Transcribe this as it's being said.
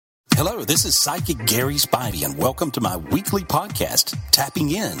Hello, this is Psychic Gary Spivey, and welcome to my weekly podcast,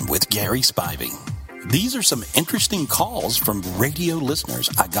 Tapping In with Gary Spivey. These are some interesting calls from radio listeners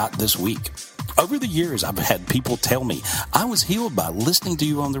I got this week. Over the years, I've had people tell me, I was healed by listening to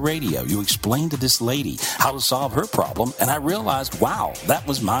you on the radio. You explained to this lady how to solve her problem, and I realized, wow, that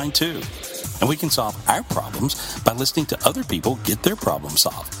was mine too. And we can solve our problems by listening to other people get their problem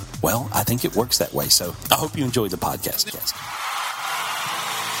solved. Well, I think it works that way, so I hope you enjoyed the podcast.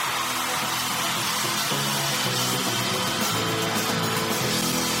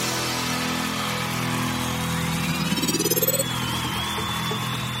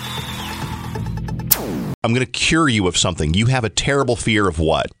 I'm going to cure you of something. You have a terrible fear of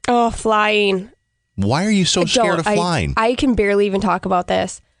what? Oh, flying. Why are you so scared of flying? I can barely even talk about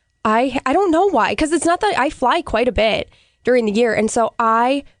this. I don't know why, because it's not that I fly quite a bit during the year, and so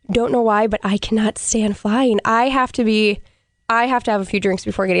I don't know why, but I cannot stand flying. I have to have a few drinks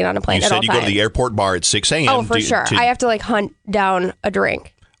before getting on a plane. You said you go to the airport bar at 6 a.m. Oh, for sure. I have to hunt down a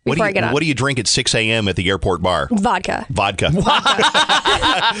drink. What do you drink at 6 a.m. at the airport bar? Vodka.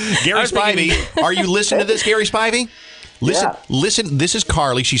 Gary Spivey, are you listening to this, Gary Spivey? Listen. This is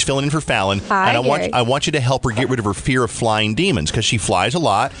Carly. She's filling in for Fallon. Hi, and I want you to help her get rid of her fear of flying demons because she flies a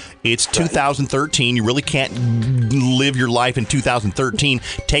lot. It's 2013. You really can't live your life in 2013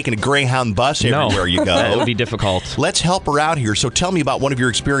 taking a Greyhound bus everywhere you go. That would be difficult. Let's help her out here. So tell me about one of your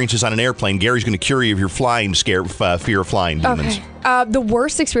experiences on an airplane. Gary's going to cure you of your fear of flying demons. Okay. The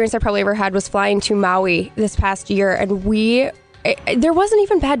worst experience I probably ever had was flying to Maui this past year, and there wasn't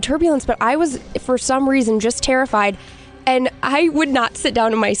even bad turbulence, but I was, for some reason, just terrified. And I would not sit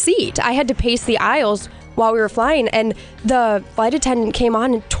down in my seat. I had to pace the aisles while we were flying. And the flight attendant came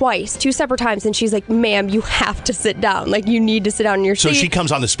on twice, 2 separate times. And she's like, ma'am, you have to sit down. You need to sit down in your seat. So she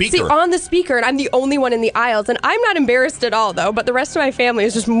comes on the speaker. On the speaker. And I'm the only one in the aisles. And I'm not embarrassed at all, though. But the rest of my family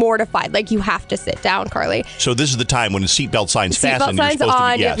is just mortified. You have to sit down, Carly. So this is the time when the seatbelt sign's fastened.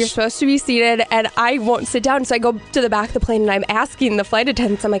 You're supposed to be seated. And I won't sit down. So I go to the back of the plane and I'm asking the flight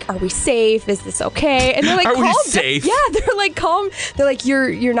attendants, I'm like, are we safe? Is this okay? And they're like, are we safe? Yeah, they're like, calm. They're like,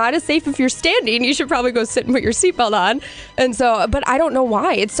 you're not as safe if you're standing. You should probably go sit and put your seatbelt on. And so, but I don't know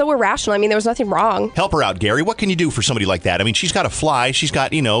why. It's so irrational. I mean, there was nothing wrong. Help her out, Gary. What can you do for somebody like that? I mean, she's got to fly. She's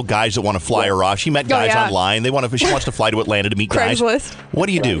got, guys that want to fly her off. She met guys online. She wants to fly to Atlanta to meet guys. Craigslist. What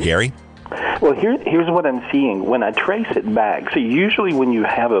do you do, Gary? Well, here's what I'm seeing. When I trace it back, so usually when you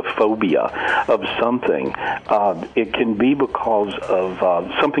have a phobia of something, it can be because of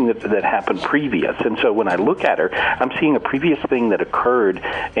something that happened previous. And so when I look at her, I'm seeing a previous thing that occurred,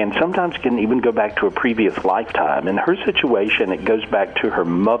 and sometimes can even go back to a previous lifetime. In her situation, it goes back to her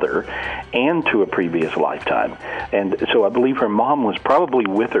mother and to a previous lifetime. And so I believe her mom was probably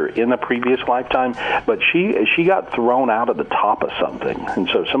with her in a previous lifetime, but she got thrown out of the top of something. And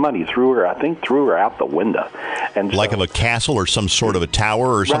so somebody threw her out the window. And like of a castle or some sort of a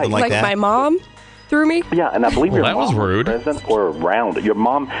tower or something like that? Like my mom threw me? Yeah, and I believe your mom was rude. Present or around. Your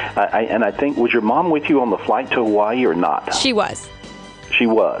mom, and I think, was your mom with you on the flight to Hawaii or not? She was. She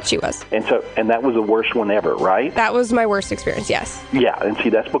was. She was. And that was the worst one ever, right? That was my worst experience, yes. Yeah, and see,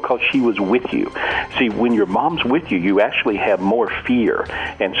 that's because she was with you. See, when your mom's with you, you actually have more fear.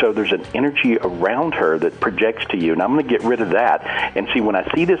 And so there's an energy around her that projects to you. And I'm going to get rid of that. And see, when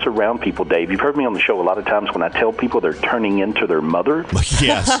I see this around people, Dave, you've heard me on the show a lot of times when I tell people they're turning into their mother.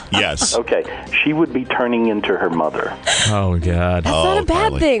 Yes. Okay, she would be turning into her mother. Oh, God. That's not a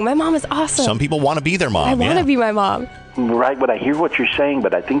bad thing. My mom is awesome. Some people want to be their mom. I want to be my mom. Right, but I hear what you're saying,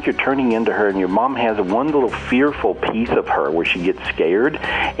 but I think you're turning into her, and your mom has one little fearful piece of her where she gets scared,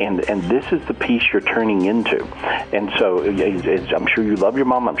 and this is the piece you're turning into. And so I'm sure you love your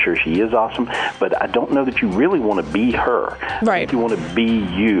mom. I'm sure she is awesome, but I don't know that you really want to be her. Right. You want to be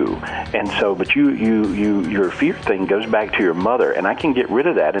you. And so, but your fear thing goes back to your mother, and I can get rid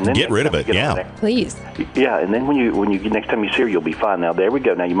of that. And then get rid of it, yeah. Please. Yeah, and then when you next time you see her, you'll be fine. Now, there we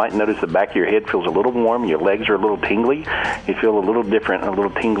go. Now, you might notice the back of your head feels a little warm, your legs are a little tingly. You feel a little different, a little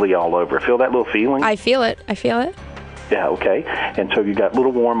tingly all over. Feel that little feeling? I feel it. Yeah, okay. And so you got a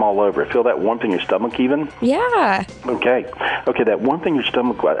little warm all over. Feel that warmth in your stomach even? Yeah. Okay, that warmth in your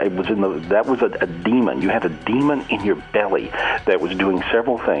stomach, that was a demon. You had a demon in your belly that was doing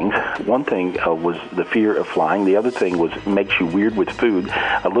several things. One thing was the fear of flying. The other thing was makes you weird with food.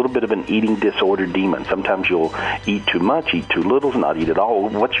 A little bit of an eating disorder demon. Sometimes you'll eat too much, eat too little, not eat at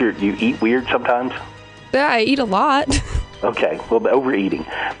all. You eat weird sometimes? Yeah, I eat a lot. Okay, well, overeating.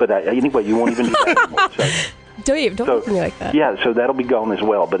 But anyway, you won't even do that anymore. So Dave, don't look at me like that. Yeah, so that'll be gone as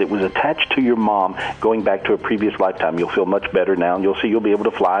well. But it was attached to your mom going back to a previous lifetime. You'll feel much better now, and you'll see you'll be able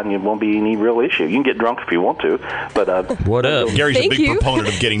to fly, and it won't be any real issue. You can get drunk if you want to. But What up? Gary's Thank a big you. proponent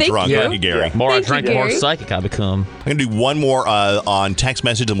of getting drunk, you. aren't you, Gary? More I Thank you, drink, the more Gary. psychic I become. I'm going to do one more on text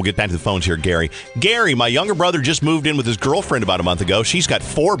message, and we'll get back to the phones here, Gary. Gary, my younger brother just moved in with his girlfriend about a month ago. She's got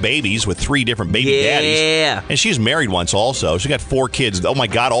 4 babies with 3 different baby daddies. And she was married once also. She got 4 kids. Oh, my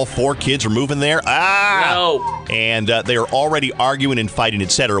God, all 4 kids are moving there? No. And they are already arguing and fighting,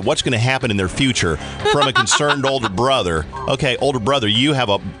 etc. What's going to happen in their future from a concerned older brother? Okay, older brother,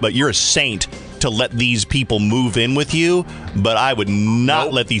 but you're a saint to let these people move in with you, but I would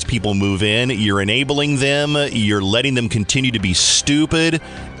not let these people move in. You're enabling them. You're letting them continue to be stupid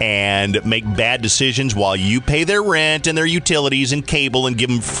and make bad decisions while you pay their rent and their utilities and cable and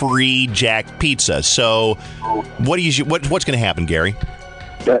give them free Jack pizza. So what's going to happen, Gary?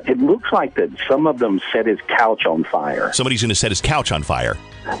 it looks like that some of them set his couch on fire. Somebody's going to set his couch on fire.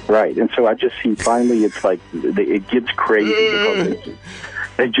 Right, and so I just see finally it's like it gets crazy because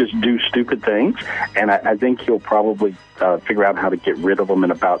they just do stupid things, and I think he'll probably figure out how to get rid of them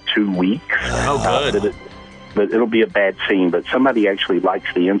in about 2 weeks. Oh, good. But it'll be a bad scene. But somebody actually lights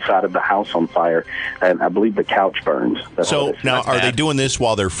the inside of the house on fire, and I believe the couch burns. So now, are they doing this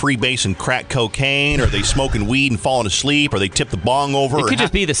while they're freebasing crack cocaine? Are they smoking weed and falling asleep? Or they tip the bong over? It could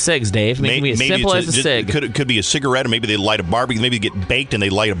just be the cigs, Dave. It can be as simple as a cig. It could be a cigarette, or maybe they light a barbecue. Maybe they get baked and they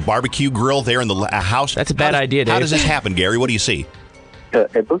light a barbecue grill there in the house. That's a bad idea, Dave. How does this happen, Gary? What do you see?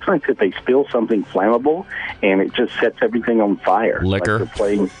 It looks like that they spill something flammable, and it just sets everything on fire. Liquor. Like they're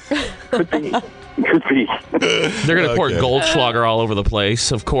playing. Could be. Could be. They're going to pour Goldschlager all over the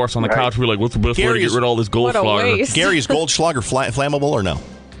place. Of course, on the couch, we're like, what's the best way to get rid of all this Goldschlager? waste. Gary, is Goldschlager flammable or no?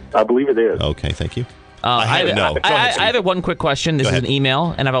 I believe it is. Okay, thank you. I I have one quick question. This is an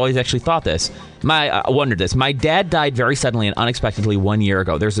email, and I've always actually thought this. I wondered this. My dad died very suddenly and unexpectedly 1 year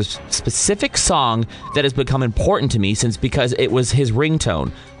ago. There's a specific song that has become important to me because it was his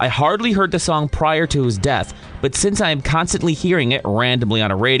ringtone. I hardly heard the song prior to his death, but since I am constantly hearing it randomly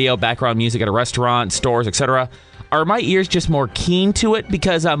on a radio, background music at a restaurant, stores, etc., are my ears just more keen to it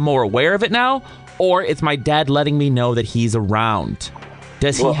because I'm more aware of it now, or it's my dad letting me know that he's around?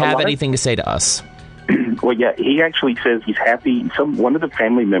 Does he have anything to say to us? Well, yeah, he actually says he's happy. One of the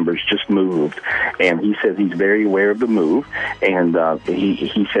family members just moved, and he says he's very aware of the move, and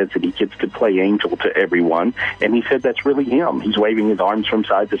he says that he gets to play angel to everyone, and he said that's really him. He's waving his arms from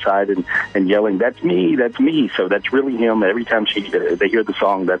side to side and yelling, "That's me, that's me." So that's really him. Every time they hear the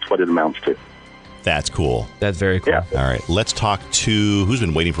song, that's what it amounts to. That's cool. That's very cool. Yeah. All right, let's talk to who's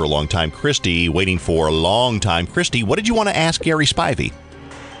been waiting for a long time. Christy, waiting for a long time. Christy, what did you want to ask Gary Spivey?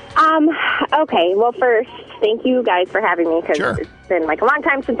 Okay, well, first, thank you guys for having me, because Sure. it's been like a long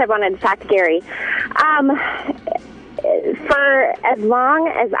time since I wanted to talk to Gary. For as long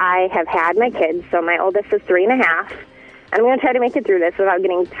as I have had my kids, so my oldest is 3.5, and I'm going to try to make it through this without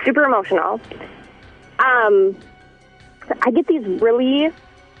getting super emotional. I get these really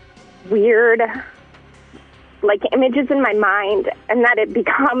weird, like, images in my mind, and that it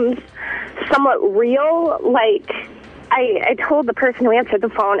becomes somewhat real, like... I told the person who answered the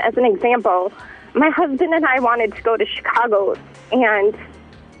phone, as an example, my husband and I wanted to go to Chicago, and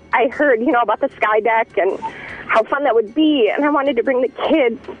I heard, about the sky deck and how fun that would be, and I wanted to bring the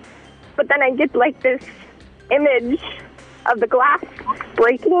kids, but then I get, like, this image of the glass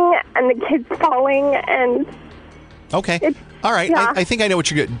breaking and the kids falling, and... Okay. All right. Yeah. I think I know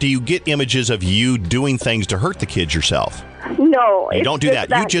what you're. Do you get images of you doing things to hurt the kids yourself? No. You don't do that.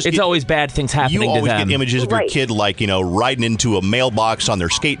 You just It's get, always bad things happening you to always them. get images of your Right. kid, like riding into a mailbox on their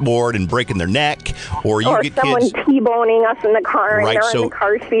skateboard and breaking their neck, or you Or get someone kids. T-boning us in the car, and Right, they're so in the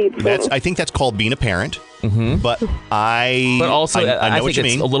car seats. I think that's called being a parent. Mm-hmm. But But also, I know what think you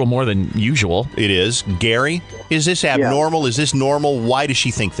it's mean. a little more than usual. It is. Gary, is this abnormal? Is this normal? Why does she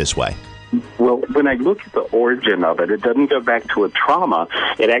think this way? Well, when I look at the origin of it, it doesn't go back to a trauma.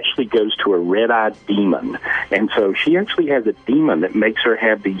 It actually goes to a red-eyed demon. And so she actually has a demon that makes her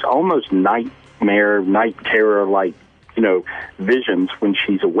have these almost night terror-like, visions when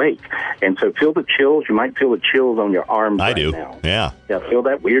she's awake. And so feel the chills. You might feel the chills on your arms I right do. now. Yeah. Yeah, feel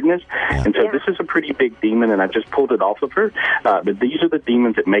that weirdness? Yeah. And so this is a pretty big demon, and I just pulled it off of her. But these are the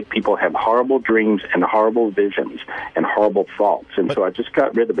demons that make people have horrible dreams and horrible visions and horrible thoughts. And so I just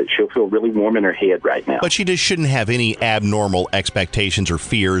got rid of it. She'll feel really warm in her head right now. But she just shouldn't have any abnormal expectations or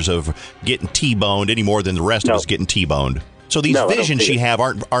fears of getting T-boned any more than the rest of us getting T-boned. So these No, I don't visions think she it- have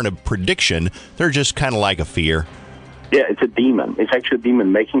aren't a prediction. They're just kind of like a fear. Yeah, it's a demon. It's actually a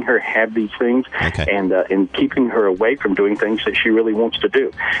demon making her have these things and keeping her away from doing things that she really wants to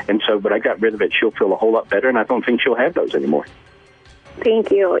do. And so, but I got rid of it. She'll feel a whole lot better, and I don't think she'll have those anymore.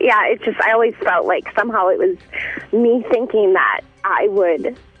 Thank you. Yeah, it's just, I always felt like somehow it was me thinking that I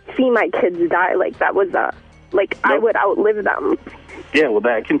would see my kids die. Like that was I would outlive them. Yeah, well,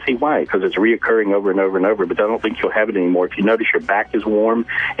 I can see why, because it's reoccurring over and over and over, but I don't think you'll have it anymore. If you notice, your back is warm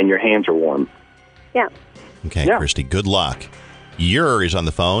and your hands are warm. Yeah. Okay, yeah. Christy, good luck. Yer is on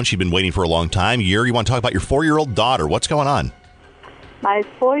the phone. She's been waiting for a long time. Yer, you want to talk about your 4-year-old daughter. What's going on? My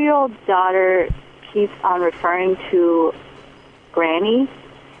 4-year-old daughter keeps on referring to Granny,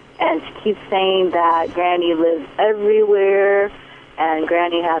 and she keeps saying that Granny lives everywhere, and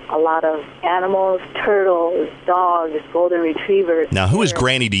Granny has a lot of animals, turtles, dogs, golden retrievers. Now, who is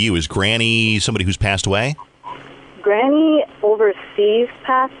Granny to you? Is Granny somebody who's passed away? Granny overseas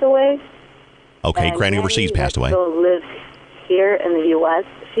passed away. Okay, Granny overseas passed away. Still lives here in the U.S.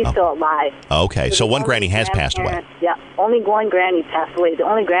 She's still alive. Okay, so one Granny has passed away. Yeah, only one Granny passed away. The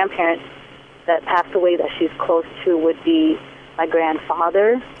only grandparent that passed away that she's close to would be my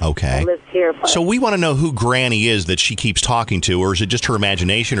grandfather. Okay. Lives here. So we want to know who Granny is that she keeps talking to, or is it just her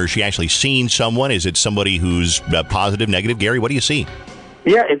imagination, or is she actually seen someone? Is it somebody who's positive, negative? Gary, what do you see?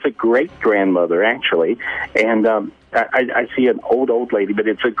 Yeah, it's a great-grandmother, actually, and I see an old lady, but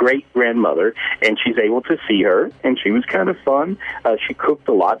it's a great-grandmother, and she's able to see her, and she was kind of fun. She cooked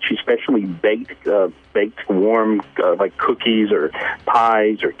a lot. She especially baked warm, like cookies or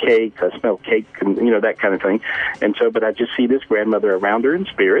pies or cake. I smell cake, and, that kind of thing. And so, but I just see this grandmother around her in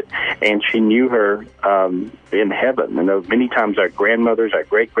spirit, and she knew her in heaven. And many times our grandmothers, our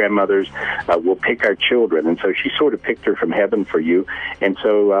great-grandmothers will pick our children, and so she sort of picked her from heaven for you, and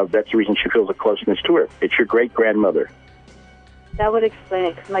so that's the reason she feels a closeness to her. It's your great-grandmother. That would explain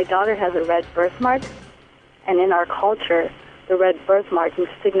it, because my daughter has a red birthmark, and in our culture, the red birthmark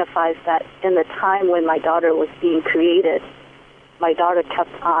signifies that in the time when my daughter was being created, my daughter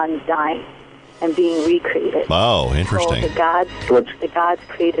kept on dying and being recreated. Oh, interesting. So the gods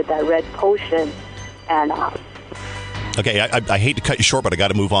created that red potion, and okay, I hate to cut you short, but I got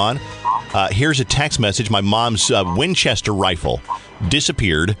to move on. Here's a text message. My mom's Winchester rifle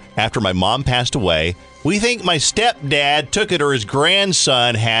disappeared after my mom passed away. We think my stepdad took it or his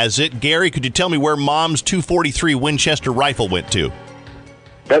grandson has it. Gary, could you tell me where Mom's .243 Winchester rifle went to?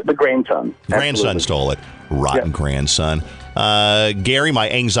 The grandson. Grandson stole it. Rotten grandson. Gary, my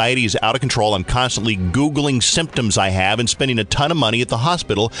anxiety is out of control. I'm constantly Googling symptoms I have and spending a ton of money at the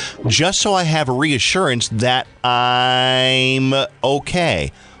hospital just so I have a reassurance that I'm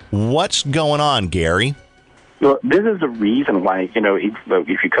okay. What's going on, Gary? Well, this is the reason why,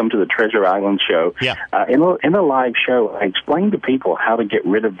 if you come to the Treasure Island show, in a live show, I explain to people how to get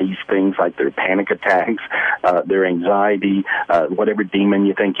rid of these things like their panic attacks, their anxiety, whatever demon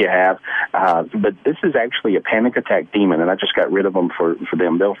you think you have. But this is actually a panic attack demon, and I just got rid of them for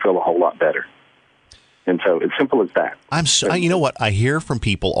them. They'll feel a whole lot better. And so it's simple as that. You know what? I hear from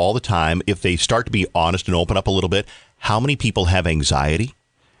people all the time, if they start to be honest and open up a little bit, how many people have anxiety?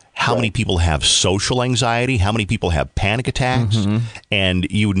 How many people have social anxiety? How many people have panic attacks? Mm-hmm. And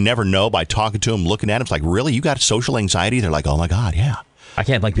you would never know by talking to them, looking at them. It's like, really? You got social anxiety? They're like, oh, my God, yeah. I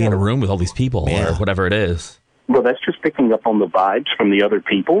can't be in a room with all these people or whatever it is. Well, that's just picking up on the vibes from the other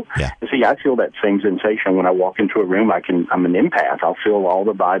people. Yeah. You see, I feel that same sensation when I walk into a room. I'm an empath. I'll feel all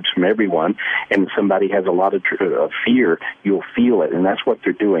the vibes from everyone. And if somebody has a lot of fear, you'll feel it. And that's what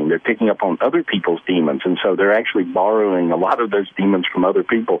they're doing. They're picking up on other people's demons. And so they're actually borrowing a lot of those demons from other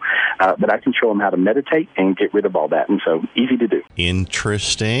people. But I can show them how to meditate and get rid of all that. And so easy to do.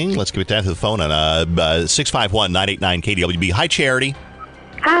 Interesting. Let's get down to the phone on 651-989-KDWB. Hi, Charity.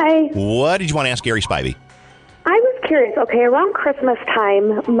 Hi. What did you want to ask Gary Spivey? I was curious. Okay, around Christmas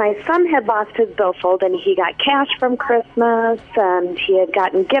time, my son had lost his billfold, and he got cash from Christmas, and he had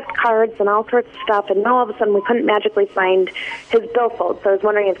gotten gift cards and all sorts of stuff, and all of a sudden we couldn't magically find his billfold. So I was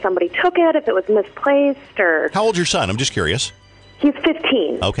wondering if somebody took it, if it was misplaced, or... How old's your son? I'm just curious. He's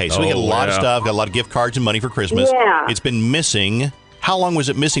 15. Okay, so he got a lot of stuff, got a lot of gift cards and money for Christmas. Yeah. It's been missing. How long was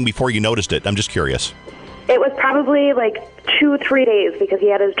it missing before you noticed it? I'm just curious. It was probably like 2-3 days because he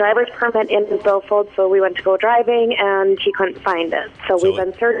had his driver's permit in his billfold, so we went to go driving, and he couldn't find it. So we've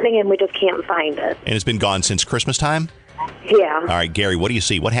been searching, and we just can't find it. And it's been gone since Christmas time? Yeah. All right, Gary, what do you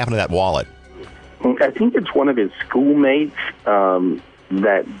see? What happened to that wallet? I think it's one of his schoolmates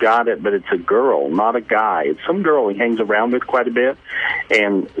that got it, but it's a girl, not a guy. It's some girl he hangs around with quite a bit,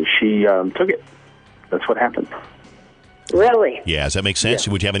 and she took it. That's what happened. Really? Yeah, does that make sense?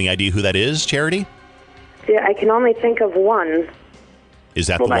 Yeah. Would you have any idea who that is, Charity? Yeah, I can only think of one. Is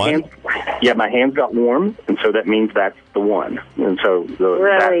that the one? Yeah, my hands got warm, and so that means that's the one. And so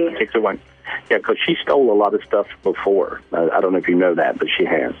Really? that particular one. Yeah, because she stole a lot of stuff before. I don't know if you know that, but she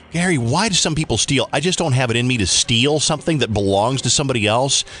has. Gary, why do some people steal? I just don't have it in me to steal something that belongs to somebody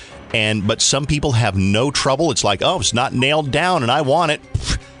else. But some people have no trouble. It's like, oh, it's not nailed down and I want it.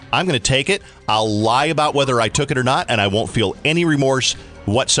 I'm going to take it. I'll lie about whether I took it or not, and I won't feel any remorse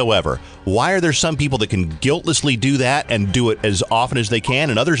whatsoever. Why are there some people that can guiltlessly do that and do it as often as they can,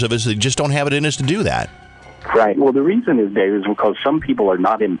 and others of us that just don't have it in us to do that? Right. Well, the reason is, Dave, is because some people are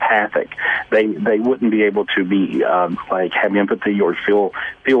not empathic. They wouldn't be able to be like have empathy or feel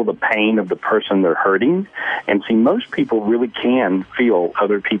the pain of the person they're hurting. And see, most people really can feel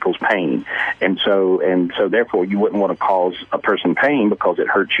other people's pain, and so therefore you wouldn't want to cause a person pain because it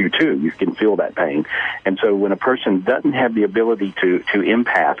hurts you too. You can feel that pain, and so when a person doesn't have the ability to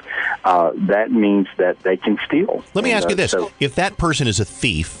empath, that means that they can steal. Let me ask you this: if that person is a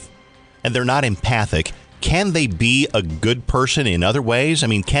thief and they're not empathic, can they be a good person in other ways? I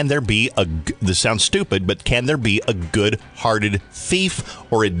mean, can there be this sounds stupid, but can there be a good-hearted thief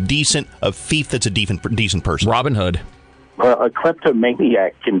or a thief that's a decent person? Robin Hood. A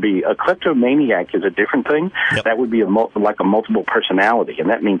kleptomaniac can be. A kleptomaniac is a different thing. Yep. That would be like a multiple personality, and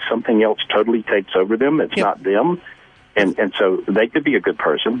that means something else totally takes over them. It's not them. And so they could be a good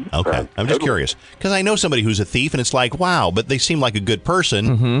person. Okay. I'm just curious, because I know somebody who's a thief, and it's like, wow, but they seem like a good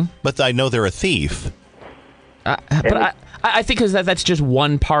person, but I know they're a thief. But I think because that's just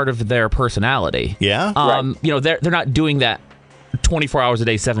one part of their personality. Yeah? Right. You know, they're not doing that 24 hours a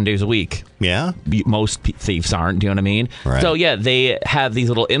day, 7 days a week. Yeah? Most thieves aren't, do you know what I mean? Right. So, yeah, they have these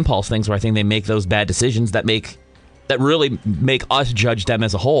little impulse things where I think they make those bad decisions that really make us judge them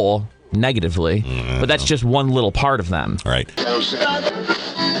as a whole negatively. But that's just one little part of them. Right.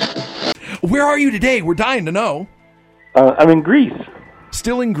 Where are you today? We're dying to know. I'm in Greece.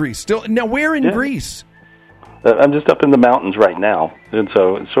 Still in Greece. Now, where in Greece? I'm just up in the mountains right now, and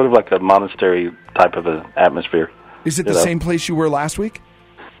so it's sort of like a monastery type of an atmosphere. Is it the same place you were last week?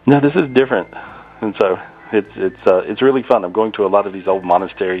 No, this is different, and so it's really fun. I'm going to a lot of these old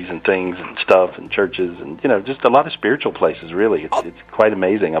monasteries and things and stuff and churches and just a lot of spiritual places. Really, it's quite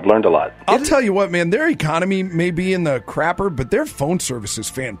amazing. I've learned a lot. I'll tell you what, man. Their economy may be in the crapper, but their phone service is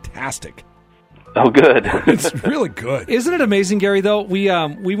fantastic. Oh, good. It's really good. Isn't it amazing, Gary, though? We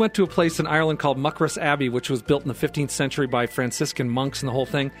went to a place in Ireland called Muckross Abbey, which was built in the 15th century by Franciscan monks and the whole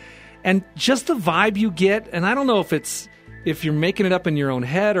thing. And just the vibe you get, and I don't know if you're making it up in your own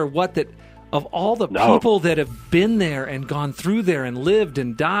head or what, that of all the people that have been there and gone through there and lived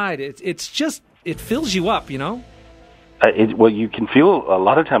and died, it fills you up, You can feel, a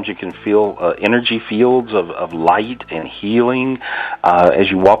lot of times you can feel energy fields of light and healing as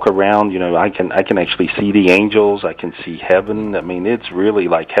you walk around. I can actually see the angels. I can see heaven. I mean, it's really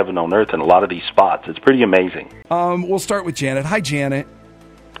like heaven on earth in a lot of these spots. It's pretty amazing. We'll start with Janet. Hi, Janet.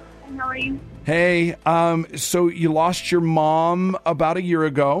 How are you? Hey, so you lost your mom about a year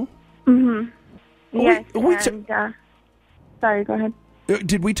ago. Mm-hmm. Yes, Sorry, go ahead.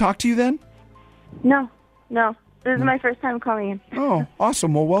 Did we talk to you then? No. This is my first time calling in. Oh,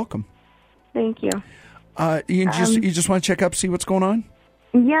 awesome. Well, welcome. Thank you. You just want to check up, see what's going on?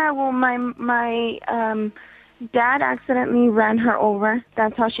 Yeah, well, my dad accidentally ran her over.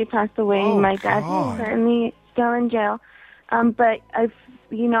 That's how she passed away. Oh, my dad's God. currently still in jail. But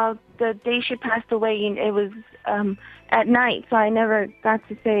the day she passed away, it was at night, so I never got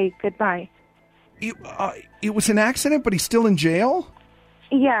to say goodbye. It was an accident, but he's still in jail?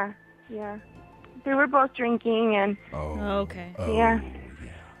 Yeah. They were both drinking, and Okay. yeah.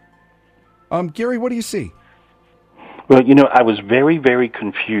 Gary, what do you see? Well, I was very, very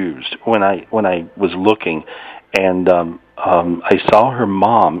confused when I was looking, and I saw her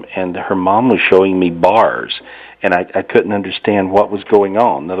mom, and her mom was showing me bars, and I couldn't understand what was going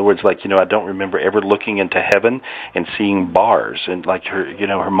on. In other words, I don't remember ever looking into heaven and seeing bars, and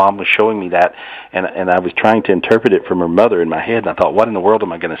her mom was showing me that, and I was trying to interpret it from her mother in my head, and I thought, what in the world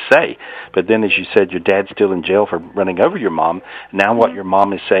am I going to say? But then, as you said, your dad's still in jail for running over your mom. Now, what your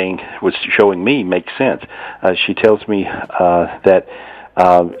mom is saying was showing me makes sense. She tells me that.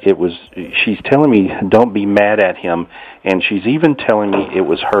 She's telling me don't be mad at him, and she's even telling me it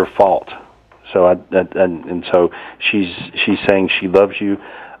was her fault. So so she's saying she loves you.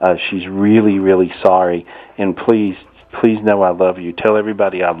 She's really, really sorry, and please know I love you. Tell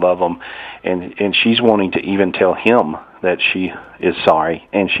everybody I love them, and she's wanting to even tell him that she is sorry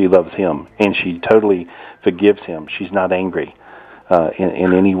and she loves him and she totally forgives him. She's not angry.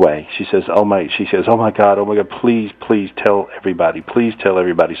 In any way. She says, oh my God, please tell everybody.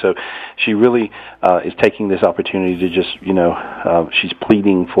 So she really is taking this opportunity to just, she's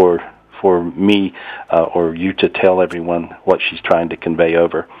pleading for for me or you to tell everyone what she's trying to convey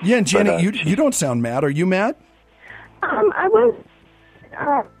over. Yeah, and Janet, you don't sound mad. Are you mad? I was.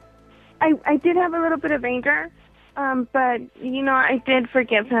 I did have a little bit of anger, but I did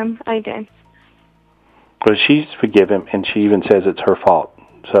forgive him. I did. But she's forgiven, and she even says it's her fault.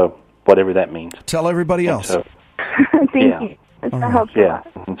 So whatever that means. Tell everybody else. So, Thank you. That helps a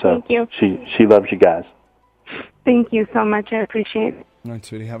lot. And so Thank you. She loves you guys. Thank you so much. I appreciate it. All right,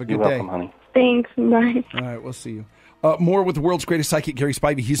 sweetie. Have a good You're welcome, day. honey. Thanks. Bye. All right, we'll see you. More with the world's greatest psychic, Gary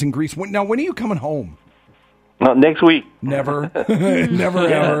Spivey. He's in Greece. When are you coming home? Next week. Never. Never,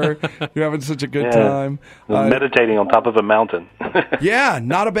 ever. You're having such a good time. Meditating on top of a mountain. Yeah,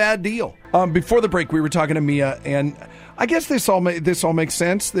 not a bad deal. Before the break, we were talking to Mia, and I guess this all makes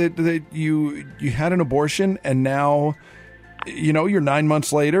sense, that you had an abortion, and now, you're 9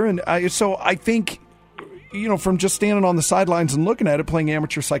 months later. And so I think, from just standing on the sidelines and looking at it, playing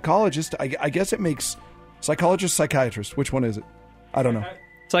amateur psychologist, I guess it makes psychologist, psychiatrist. Which one is it? I don't know.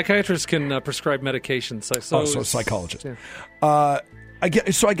 Psychiatrists can prescribe medications. So psychologist. Yeah. I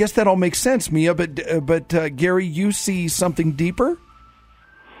guess that all makes sense, Mia. But Gary, you see something deeper?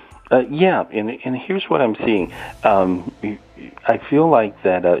 Yeah, and here's what I'm seeing. I feel like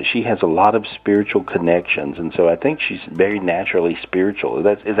that she has a lot of spiritual connections, and so I think she's very naturally spiritual.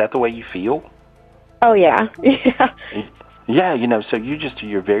 Is that the way you feel? Oh, yeah. Yeah. Yeah, so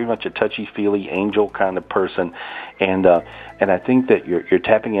you're very much a touchy-feely angel kind of person, and I think that you're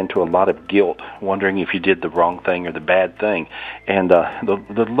tapping into a lot of guilt, wondering if you did the wrong thing or the bad thing. And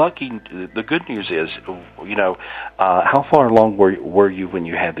the good news is, how far along were you when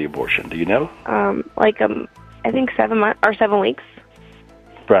you had the abortion? Do you know? I think 7 months or 7 weeks.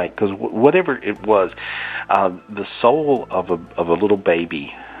 Right, because whatever it was, the soul of a little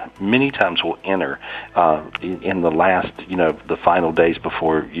baby many times will enter in the last, the final days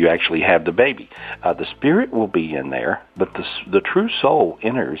before you actually have the baby. The spirit will be in there, but the true soul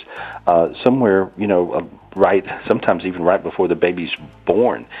enters somewhere, sometimes even right before the baby's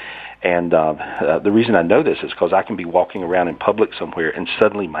born. And the reason I know this is because I can be walking around in public somewhere and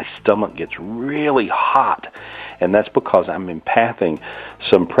suddenly my stomach gets really hot. And that's because I'm empathing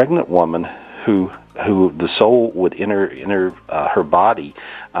some pregnant woman who the soul would enter her body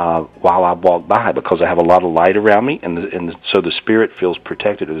while I walk by, because I have a lot of light around me, and so the spirit feels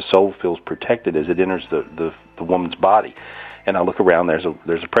protected, or the soul feels protected as it enters the woman's body. And I look around, there's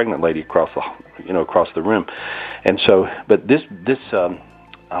a pregnant lady across the room, and so, but this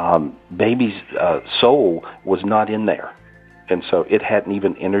baby's soul was not in there. And so it hadn't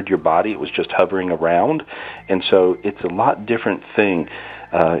even entered your body. It was just hovering around. And so it's a lot different thing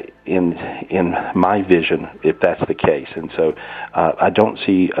in my vision, if that's the case. And so I don't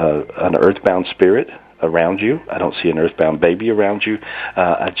see an earthbound spirit around you. I don't see an earthbound baby around you.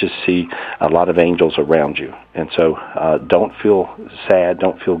 I just see a lot of angels around you. And so don't feel sad.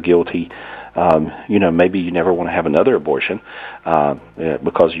 Don't feel guilty. Maybe you never want to have another abortion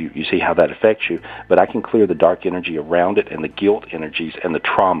because you see how that affects you. But I can clear the dark energy around it and the guilt energies and the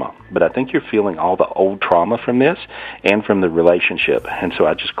trauma. But I think you're feeling all the old trauma from this and from the relationship. And so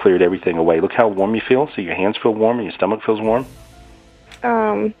I just cleared everything away. Look how warm you feel. See, your hands feel warm and your stomach feels warm.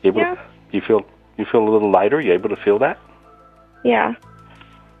 Yeah. You feel a little lighter. You able to feel that? Yeah.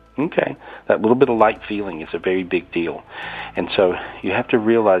 Okay, that little bit of light feeling is a very big deal, and so you have to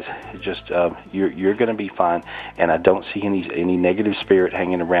realize just you're going to be fine. And I don't see any negative spirit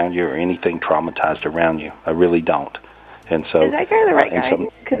hanging around you or anything traumatized around you. I really don't. And so is that guy the right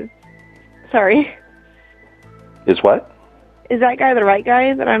guy? Sorry. Is what? Is that guy the right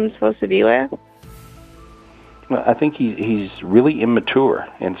guy that I'm supposed to be with? Well, I think he's really immature,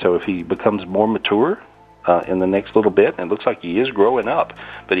 and so if he becomes more mature in the next little bit, and it looks like he is growing up,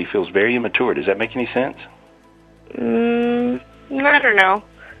 but he feels very immature. Does that make any sense? I don't know.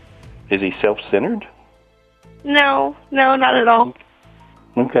 Is he self-centered? No, not at all.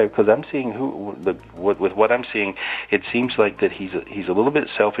 Okay, because I'm seeing with what I'm seeing, it seems like that he's a little bit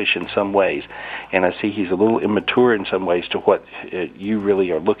selfish in some ways, and I see he's a little immature in some ways to what you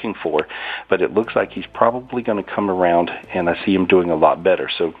really are looking for. But it looks like he's probably going to come around, and I see him doing a lot better.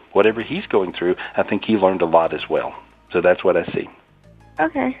 So whatever he's going through, I think he learned a lot as well. So that's what I see.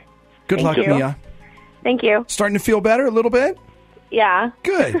 Okay. Good luck, Mia. Thank you. Starting to feel better a little bit? Yeah.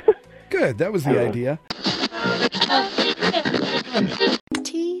 Good. Good. That was the idea.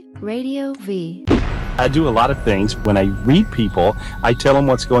 Radio V. I do a lot of things. When I read people, I tell them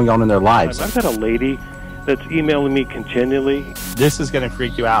what's going on in their lives. I've had a lady that's emailing me continually. This is going to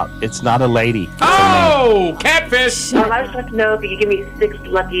freak you out. It's not a lady. Oh, catfish! I just want to know if you could give me 6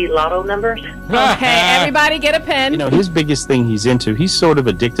 lucky lotto numbers. Okay, everybody get a pen. You know, his biggest thing he's into, he's sort of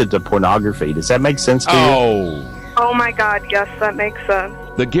addicted to pornography. Does that make sense to you? Oh my God, yes, that makes sense.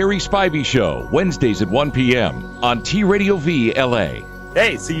 The Gary Spivey Show, Wednesdays at 1 p.m. on T-Radio V LA.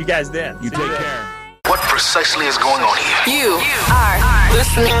 Hey, see you guys then. You take care. What precisely is going on here? You are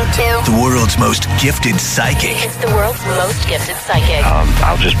listening to The world's most gifted psychic. It's the world's most gifted psychic.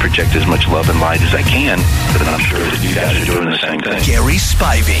 I'll just project as much love and light as I can, but I'm sure that you guys are doing the same thing. Gary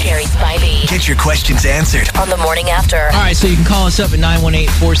Spivey. Gary Spivey. Get your questions answered On the morning after. All right, so you can call us up at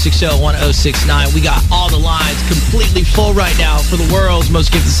 918-460-1069. We got all the lines completely full right now for the world's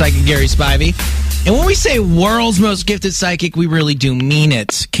most gifted psychic, Gary Spivey. And when we say world's most gifted psychic, we really do mean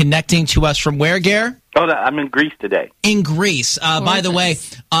it. Connecting to us from where, Gare? Oh, I'm in Greece today. In Greece. By the way,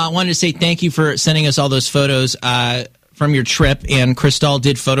 I wanted to say thank you for sending us all those photos from your trip. And Crystal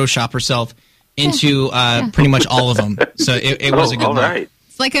did Photoshop herself into pretty much all of them. So it was a good one. Right.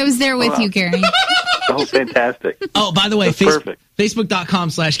 It's like I was there with you, Gary. Oh, fantastic. Oh, by the way,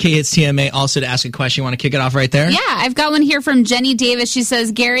 Facebook.com/KHitsTMA also to ask a question. You want to kick it off right there? Yeah, I've got one here from Jenny Davis. She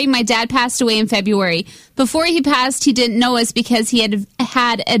says, Gary, my dad passed away in February. Before he passed, he didn't know us because he had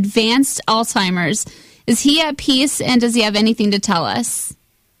advanced Alzheimer's. Is he at peace, and does he have anything to tell us?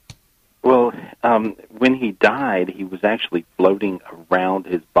 Well, when he died, he was actually floating around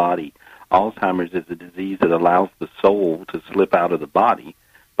his body. Alzheimer's is a disease that allows the soul to slip out of the body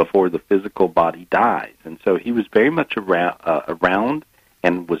before the physical body dies. And so he was very much around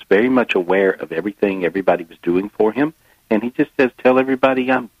and was very much aware of everything everybody was doing for him. And he just says, tell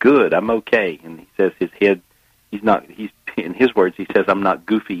everybody I'm good, I'm okay. And he says his head, in his words, he says, I'm not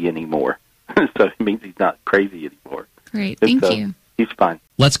goofy anymore. So it means he's not crazy anymore. Great, thank you. He's fine.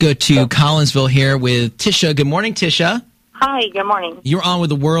 Let's go to Collinsville here with Tisha. Good morning, Tisha. Hi, good morning. You're on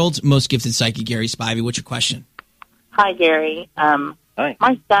with the world's most gifted psychic, Gary Spivey. What's your question? Hi, Gary. Hi.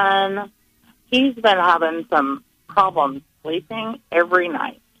 My son, he's been having some problems sleeping every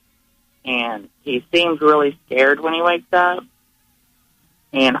night. And he seems really scared when he wakes up.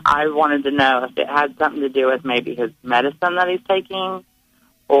 And I wanted to know if it had something to do with maybe his medicine that he's taking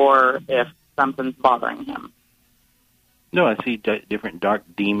or if something's bothering him. No, I see different dark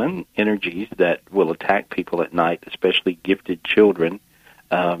demon energies that will attack people at night, especially gifted children.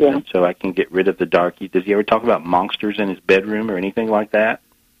 And so I can get rid of the darkies. Does he ever talk about monsters in his bedroom or anything like that?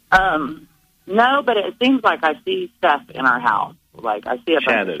 No, but it seems like I see stuff in our house. Like I see a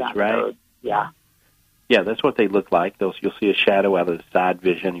shadows, bunch of right? Yeah. Yeah, that's what they look like. You'll see a shadow out of the side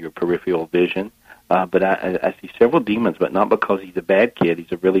vision, your peripheral vision. But I see several demons, but not because he's a bad kid.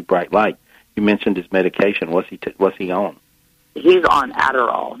 He's a really bright light. You mentioned his medication. What's he on? He's on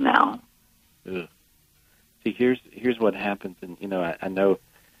Adderall now. Ugh. See, here's what happens, and I know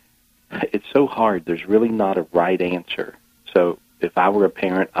it's so hard. There's really not a right answer. So if I were a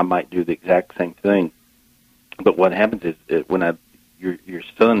parent, I might do the exact same thing. But what happens is when your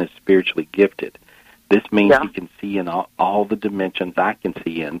son is spiritually gifted, this means he can see in all the dimensions I can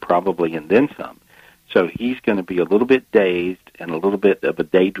see in, probably, and then some. So he's going to be a little bit dazed and a little bit of a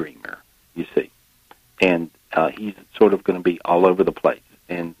daydreamer, you see. And he's sort of going to be all over the place.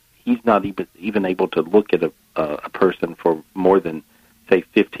 And he's not even able to look at a person for more than, say,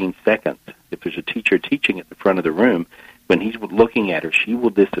 15 seconds. If there's a teacher teaching at the front of the room, when he's looking at her, she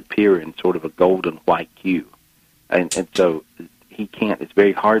will disappear in sort of a golden white hue. And so he can't. It's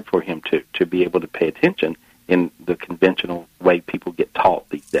very hard for him to be able to pay attention in the conventional way people get taught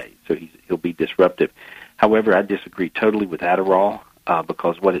these days. So he'll be disruptive. However, I disagree totally with Adderall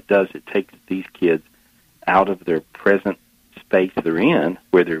because what it does, it takes these kids out of their present space they're in,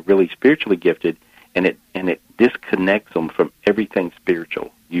 where they're really spiritually gifted, and it disconnects them from everything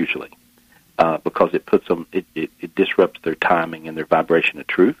spiritual usually, because it puts them, it disrupts their timing and their vibration of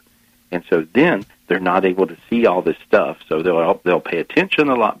truth, and so then they're not able to see all this stuff. So they'll pay attention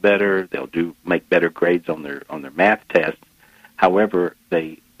a lot better. They'll make better grades on their math tests. However,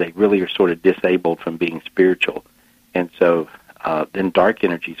 they really are sort of disabled from being spiritual, and so then dark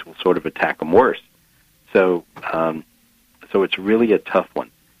energies will sort of attack them worse. So it's really a tough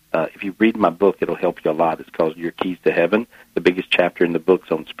one. If you read my book, it'll help you a lot. It's called Your Keys to Heaven. The biggest chapter in the book's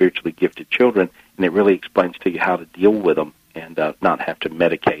on spiritually gifted children, and it really explains to you how to deal with them and not have to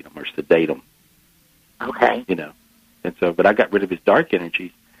medicate them or sedate them. Okay. And so, but I got rid of his dark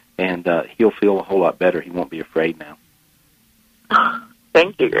energies, and he'll feel a whole lot better. He won't be afraid now.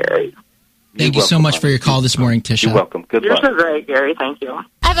 Thank you, Gary. Thank you so much for your call this morning, Tisha. You're welcome. Good luck. You're so great, Gary. Thank you.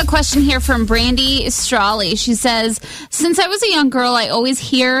 have a question here from Brandy Strawley. She says, since I was a young girl, I always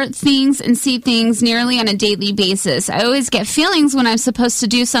hear things and see things nearly on a daily basis. I always get feelings when I'm supposed to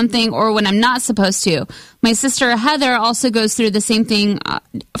do something or when I'm not supposed to. My sister Heather also goes through the same thing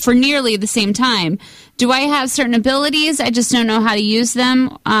for nearly the same time. Do I have certain abilities? I just don't know how to use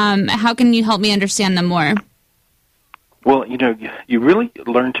them. How can you help me understand them more? Well, you really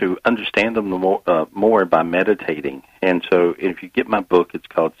learn to understand them more by meditating. And so if you get my book, it's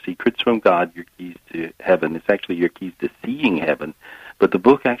called Secrets from God, Your Keys to Heaven. It's actually your keys to seeing heaven. But the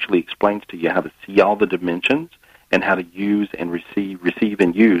book actually explains to you how to see all the dimensions and how to use and receive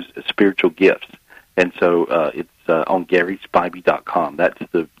and use spiritual gifts. And so it's on GarySpivey.com. That's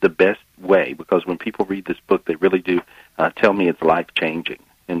the best way, because when people read this book, they really do tell me it's life-changing.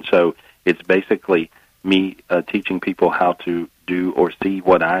 And so it's basically me teaching people how to do or see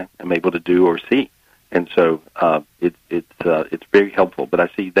what I am able to do or see. And so it's very helpful. But I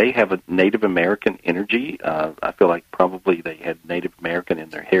see they have a Native American energy. I feel like probably they had Native American in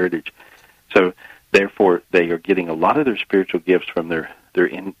their heritage. So therefore, they are getting a lot of their spiritual gifts from their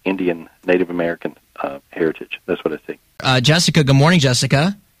Indian Native American heritage. That's what I see. Jessica, good morning,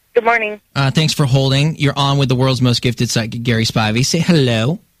 Jessica. Good morning. Thanks for holding. You're on with the world's most gifted psychic, Gary Spivey. Say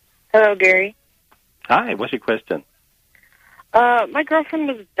hello. Hello, Gary. Hi, what's your question? My girlfriend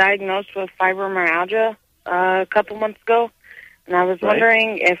was diagnosed with fibromyalgia a couple months ago, and I was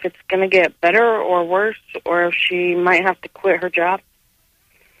wondering if it's going to get better or worse, or if she might have to quit her job.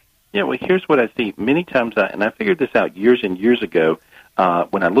 Yeah, well, here's what I see. Many times, and I figured this out years and years ago,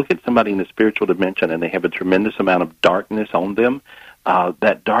 when I look at somebody in the spiritual dimension and they have a tremendous amount of darkness on them,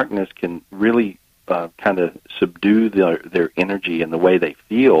 that darkness can really kind of subdue their energy and the way they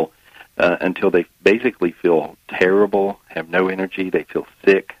feel, until they basically feel terrible, have no energy, they feel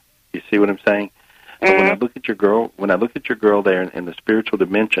sick. You see what I'm saying? Mm-hmm. But when I look at your girl there in the spiritual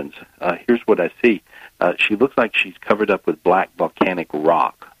dimensions, here's what I see. She looks like she's covered up with black volcanic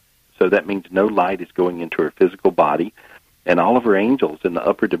rock. So that means no light is going into her physical body, and all of her angels in the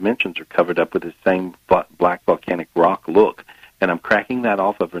upper dimensions are covered up with the same black volcanic rock look. And I'm cracking that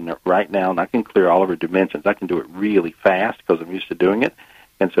off of her right now, and I can clear all of her dimensions. I can do it really fast because I'm used to doing it.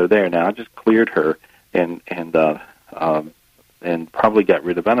 And so there, now I just cleared her and probably got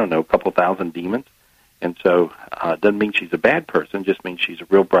rid of, I don't know, a couple thousand demons. And so it doesn't mean she's a bad person, just means she's a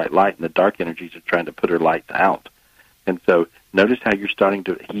real bright light, and the dark energies are trying to put her lights out. And so notice how you're starting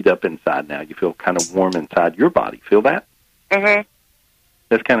to heat up inside now. You feel kind of warm inside your body. Feel that? Mm-hmm.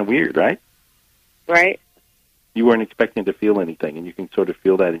 That's kind of weird, right? Right. You weren't expecting to feel anything, and you can sort of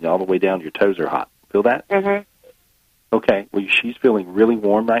feel that, and all the way down your toes are hot. Feel that? Mm-hmm. Okay, well, she's feeling really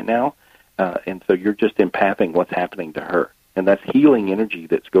warm right now, and so you're just empathing what's happening to her. And that's healing energy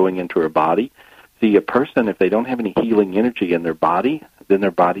that's going into her body. See, a person, if they don't have any healing energy in their body, then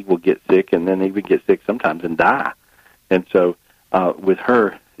their body will get sick, and then they even get sick sometimes and die. And so with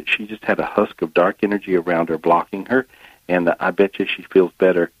her, she just had a husk of dark energy around her blocking her, and I bet you she feels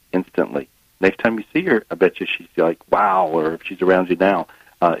better instantly. Next time you see her, I bet you she's like, wow, or if she's around you now,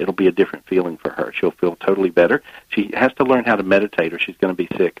 it'll be a different feeling for her. She'll feel totally better. She has to learn how to meditate or she's going to be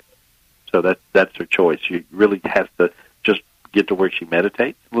sick. So that's her choice. She really has to just get to where she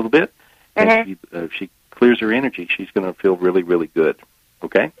meditates a little bit. And if she clears her energy, she's going to feel really, really good.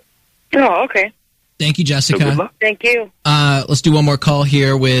 Okay? Oh, okay. Thank you, Jessica. So good luck. Thank you. Let's do one more call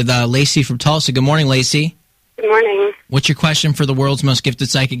here with Lacey from Tulsa. Good morning, Lacey. Good morning. What's your question for the world's most gifted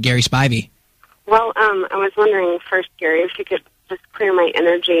psychic, Gary Spivey? Well, I was wondering first, Gary, if you could just clear my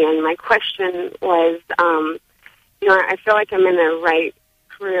energy. And my question was, I feel like I'm in the right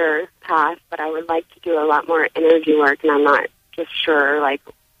career path, but I would like to do a lot more energy work, and I'm not just sure, like,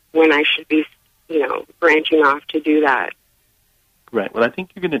 when I should be, branching off to do that. Right. Well, I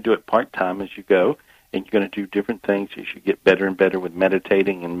think you're going to do it part-time as you go, and you're going to do different things as you get better and better with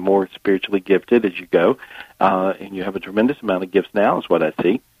meditating and more spiritually gifted as you go. And you have a tremendous amount of gifts now is what I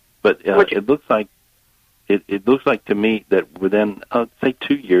see. But it looks like to me that within, say,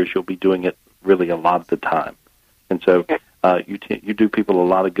 2 years, you'll be doing it really a lot of the time. And so you do people a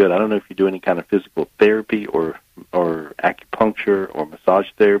lot of good. I don't know if you do any kind of physical therapy or acupuncture or massage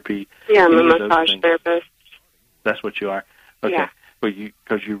therapy. Yeah, I'm a massage therapist. That's what you are? Okay. Yeah. Well,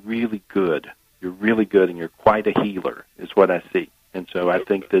 because you're really good. You're really good, and you're quite a healer is what I see. And so I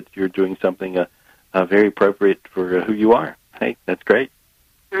think that you're doing something very appropriate for who you are. Hey, that's great.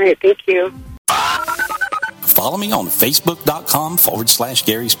 All right, thank you. Follow me on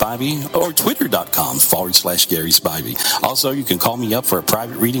Facebook.com/Gary Spivey or Twitter.com/Gary Spivey. Also, you can call me up for a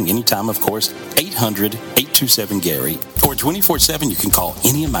private reading anytime, of course, 800-828 800-217-GARY. Or 24/7, you can call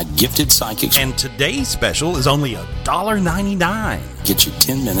any of my gifted psychics. And today's special is only $1.99. Get you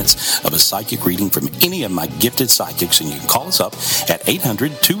 10 minutes of a psychic reading from any of my gifted psychics, and you can call us up at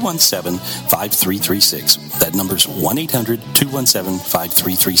 800-217-5336. That number's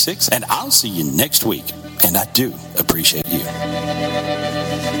 1-800-217-5336. And I'll see you next week. And I do appreciate you.